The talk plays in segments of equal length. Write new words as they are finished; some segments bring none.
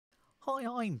Hi,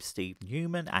 I'm Steve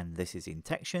Newman and this is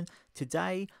Intection.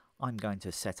 Today I'm going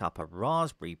to set up a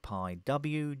Raspberry Pi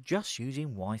W just using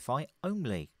Wi-Fi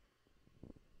only.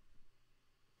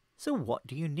 So what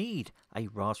do you need? A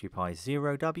Raspberry Pi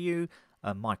Zero W,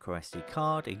 a micro SD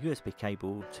card, a USB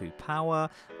cable to power,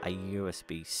 a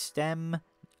USB stem,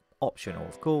 optional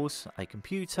of course, a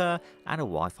computer and a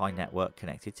Wi-Fi network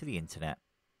connected to the internet.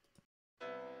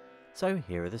 So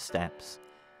here are the steps.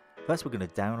 First we're going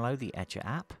to download the Etcher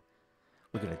app.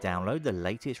 We're going to download the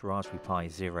latest Raspberry Pi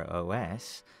Zero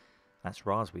OS, that's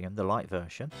Raspbian, the light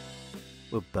version.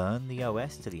 We'll burn the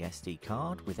OS to the SD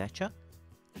card with Etcher.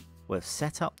 We'll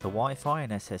set up the Wi-Fi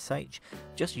and SSH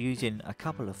just using a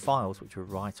couple of files which are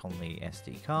right on the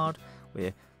SD card.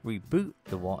 We'll reboot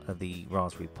the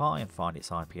Raspberry Pi and find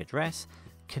its IP address,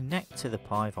 connect to the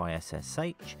Pi via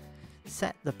SSH,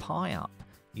 set the Pi up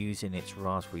using its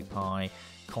Raspberry Pi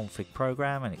config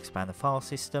program and expand the file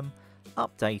system,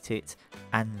 update it,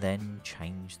 and then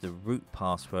change the root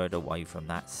password away from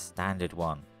that standard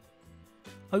one.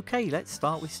 Okay, let's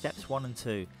start with steps 1 and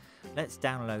 2. Let's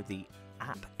download the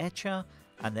app Etcher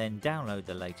and then download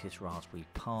the latest Raspberry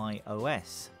Pi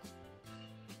OS.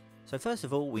 So first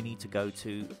of all we need to go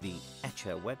to the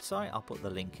Etcher website. I'll put the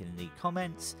link in the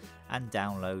comments and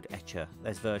download Etcher.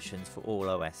 There's versions for all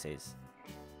OSs.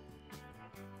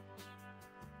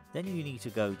 Then you need to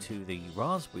go to the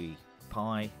Raspberry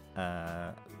Pi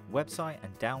website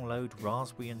and download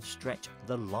Raspbian Stretch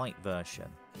the Lite version.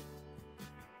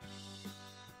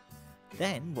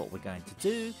 Then what we're going to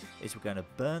do is we're going to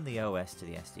burn the OS to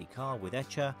the SD card with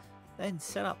Etcher, then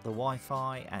set up the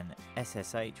Wi-Fi and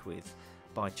SSH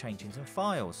by changing some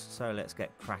files. So let's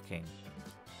get cracking.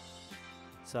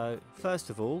 So first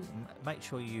of all, make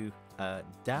sure you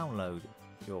download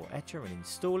your Etcher and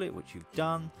install it, which you've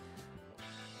done.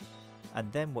 And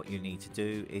then what you need to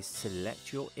do is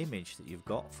select your image that you've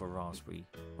got for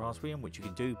Raspbian, which you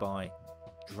can do by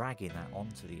dragging that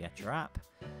onto the Etcher app.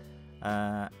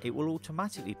 It will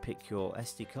automatically pick your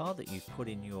SD card that you've put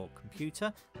in your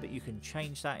computer, but you can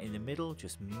change that in the middle.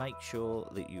 Just make sure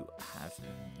that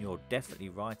you're definitely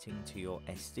writing to your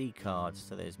SD card.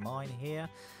 So there's mine here,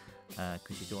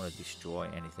 because you don't want to destroy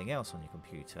anything else on your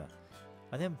computer.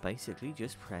 And then basically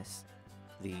just press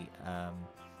the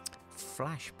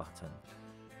flash button.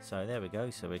 So there we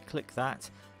go, so we click that,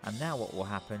 and now what will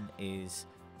happen is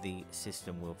the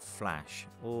system will flash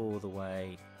all the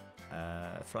way,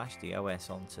 flash the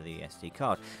OS onto the SD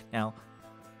card. Now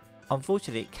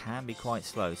unfortunately it can be quite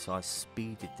slow, so I've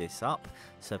speeded this up,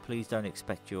 so please don't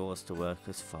expect yours to work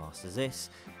as fast as this.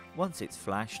 Once it's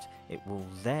flashed, it will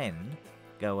then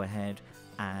go ahead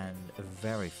and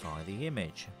verify the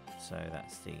image, so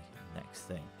that's the next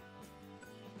thing.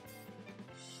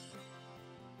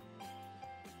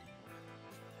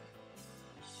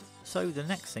 So the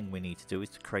next thing we need to do is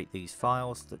to create these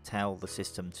files that tell the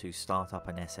system to start up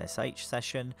an SSH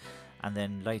session, and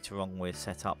then later on we'll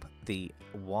set up the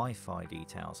Wi-Fi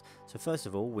details. So first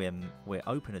of all we'll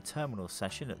open a terminal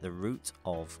session at the root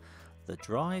of the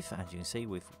drive. As you can see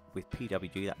with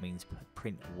PWD, that means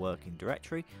print working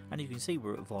directory, and you can see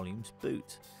we're at volumes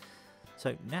boot.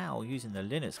 So now using the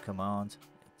Linux command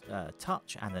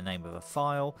touch and the name of a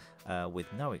file with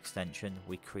no extension,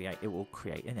 it will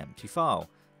create an empty file.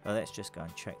 Let's just go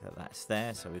and check that that's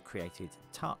there. So we've created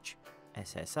touch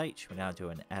SSH. We now do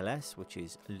an ls, which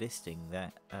is listing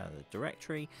the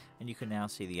directory, and you can now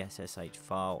see the SSH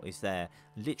file is there.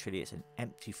 Literally it's an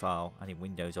empty file, and in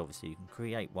Windows obviously you can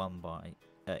create one by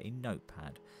in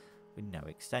Notepad with no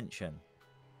extension.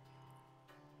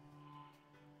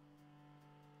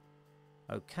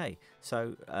 Okay,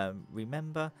 so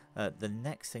remember the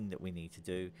next thing that we need to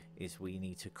do is we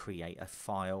need to create a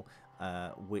file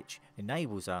which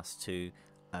enables us to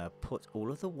put all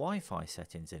of the Wi-Fi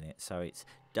settings in it. So it's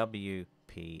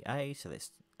WPA, so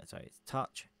it's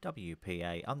touch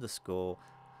WPA underscore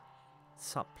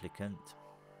supplicant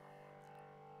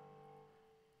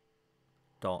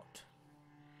dot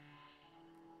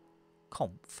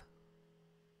conf,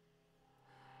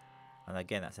 and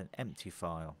again that's an empty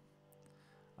file.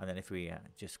 And then if we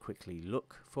just quickly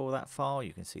look for that file,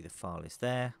 you can see the file is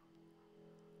there.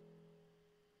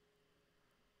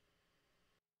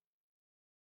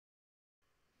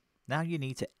 Now you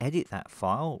need to edit that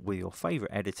file with your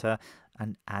favorite editor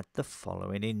and add the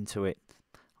following into it.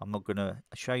 I'm not going to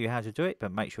show you how to do it,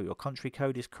 but make sure your country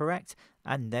code is correct,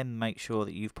 and then make sure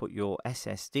that you've put your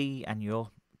SSD and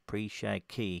your pre-shared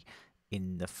key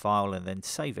in the file and then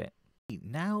save it.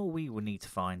 Now we will need to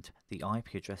find the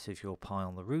IP address of your Pi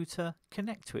on the router,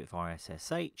 connect to it via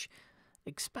SSH,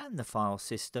 expand the file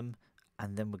system,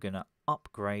 and then we're going to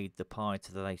upgrade the Pi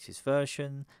to the latest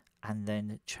version and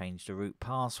then change the root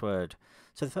password.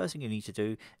 So the first thing you need to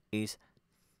do is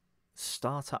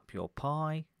start up your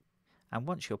Pi, and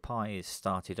once your Pi is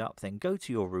started up, then go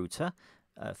to your router,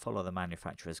 follow the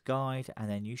manufacturer's guide, and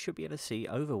then you should be able to see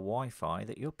over Wi-Fi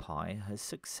that your Pi has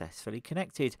successfully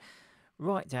connected.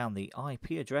 Write down the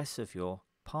IP address of your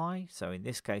Pi, so in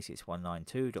this case it's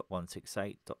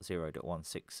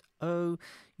 192.168.0.160.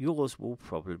 Yours will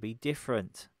probably be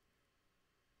different.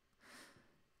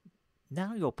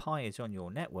 Now your Pi is on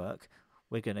your network,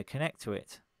 we're going to connect to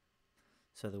it.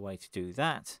 So the way to do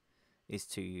that is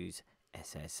to use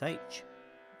SSH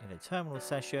in a terminal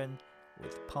session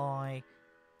with Pi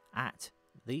at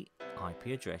the IP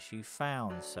address you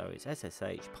found. So it's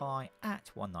SSH Pi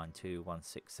at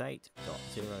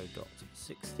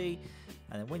 192.168.0.60,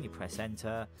 and then when you press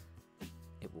enter,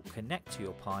 it will connect to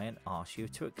your Pi and ask you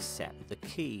to accept the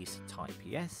keys. Type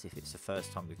yes if it's the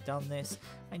first time you've done this,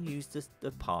 and use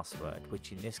the password,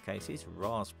 which in this case is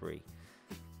raspberry.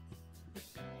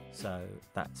 So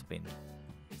that's been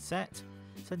set.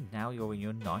 So now you're in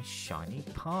your nice shiny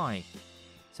Pi.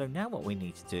 So now what we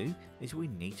need to do is we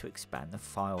need to expand the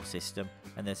file system,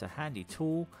 and there's a handy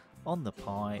tool on the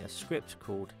Pi, a script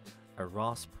called a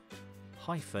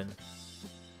rasp-config.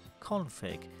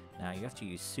 Now you have to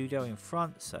use sudo in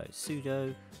front, so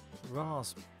sudo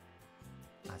rasp,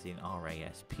 as in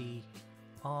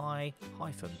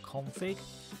raspi-config,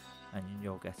 and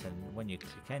you'll get when you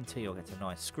click enter, you'll get a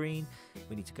nice screen.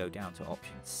 We need to go down to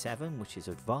option 7, which is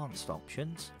advanced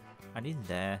options, and in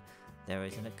there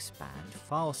is an expand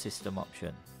file system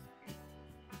option.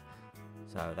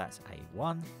 So that's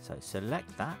A1, so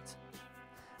select that,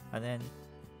 and then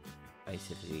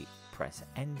basically press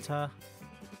enter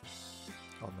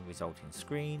on the resulting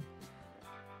screen,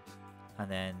 and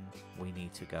then we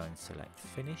need to go and select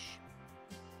finish,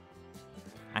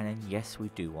 and then yes, we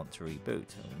do want to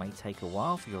reboot. It may take a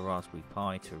while for your Raspberry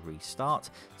Pi to restart,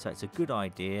 so it's a good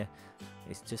idea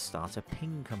is to start a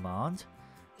ping command,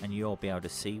 and you'll be able to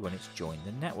see when it's joined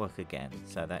the network again.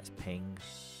 So that's ping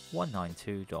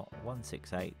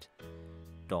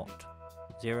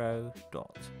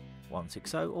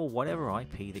 192.168.0.160 or whatever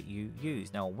IP that you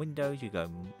use. Now on Windows you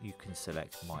can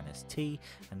select -T,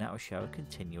 and that will show a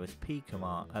continuous ping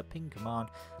command,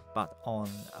 but on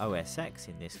OS X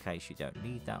in this case you don't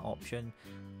need that option,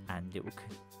 and it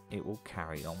will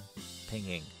carry on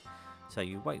pinging. So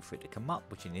you wait for it to come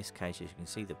up, which in this case, as you can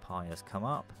see, the Pi has come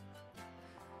up.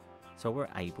 So we're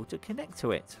able to connect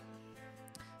to it.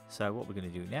 So what we're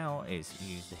going to do now is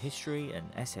use the history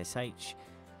and SSH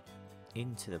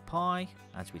into the Pi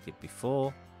as we did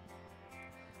before,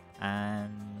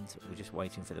 and we're just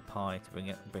waiting for the Pi to bring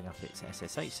up its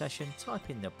SSH session. Type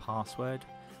in the password,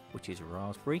 which is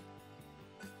raspberry,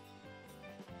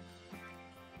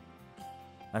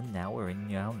 and now we're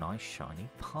in our nice shiny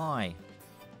Pi.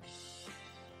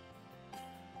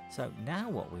 So now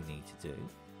what we need to do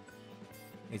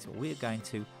is we're going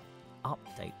to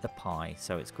update the Pi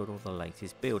so it's got all the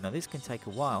latest build. Now this can take a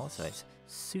while, so it's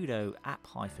sudo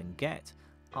app-get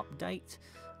update,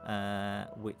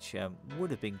 which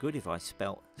would have been good if I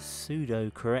spelt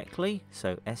sudo correctly.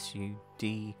 So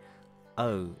sudo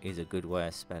is a good way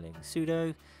of spelling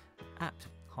sudo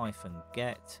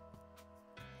app-get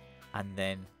and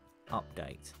then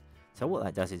update. So what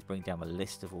that does is bring down a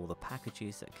list of all the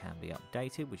packages that can be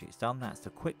updated, which it's done. That's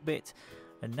the quick bit.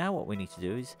 And now what we need to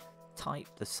do is type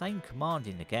the same command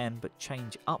in again, but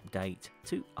change update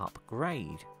to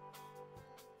upgrade.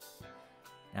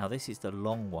 Now this is the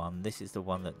long one. This is the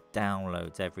one that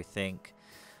downloads everything,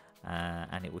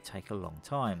 and it will take a long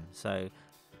time. So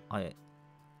I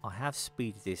have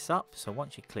speeded this up. So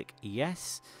once you click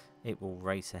yes, it will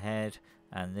race ahead,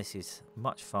 and this is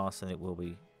much faster than it will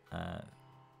be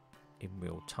in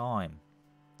real time.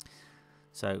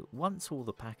 So once all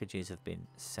the packages have been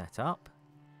set up,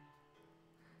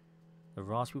 the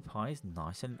Raspberry Pi is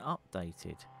nice and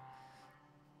updated.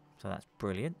 So that's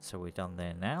brilliant. So we're done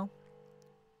there now.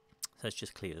 So let's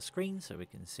just clear the screen so we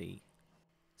can see.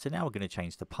 So now we're going to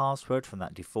change the password from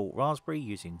that default Raspberry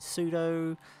using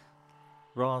sudo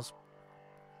rasp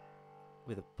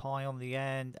with a Pi on the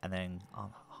end, and then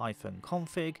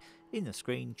 -config. In the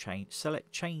screen,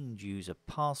 select change user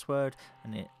password,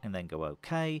 and then go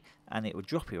OK, and it will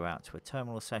drop you out to a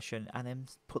terminal session, and then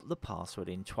put the password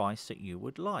in twice that you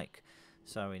would like.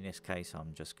 So in this case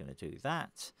I'm just going to do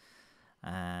that,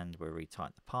 and we'll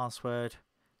retype the password,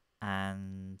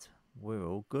 and we're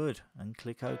all good, and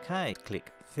click OK.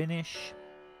 Click finish.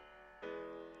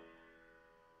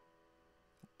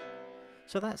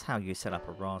 So that's how you set up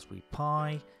a Raspberry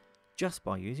Pi just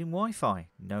by using Wi-Fi.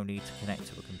 No need to connect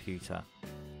to a computer.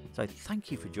 So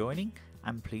thank you for joining,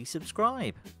 and please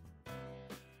subscribe.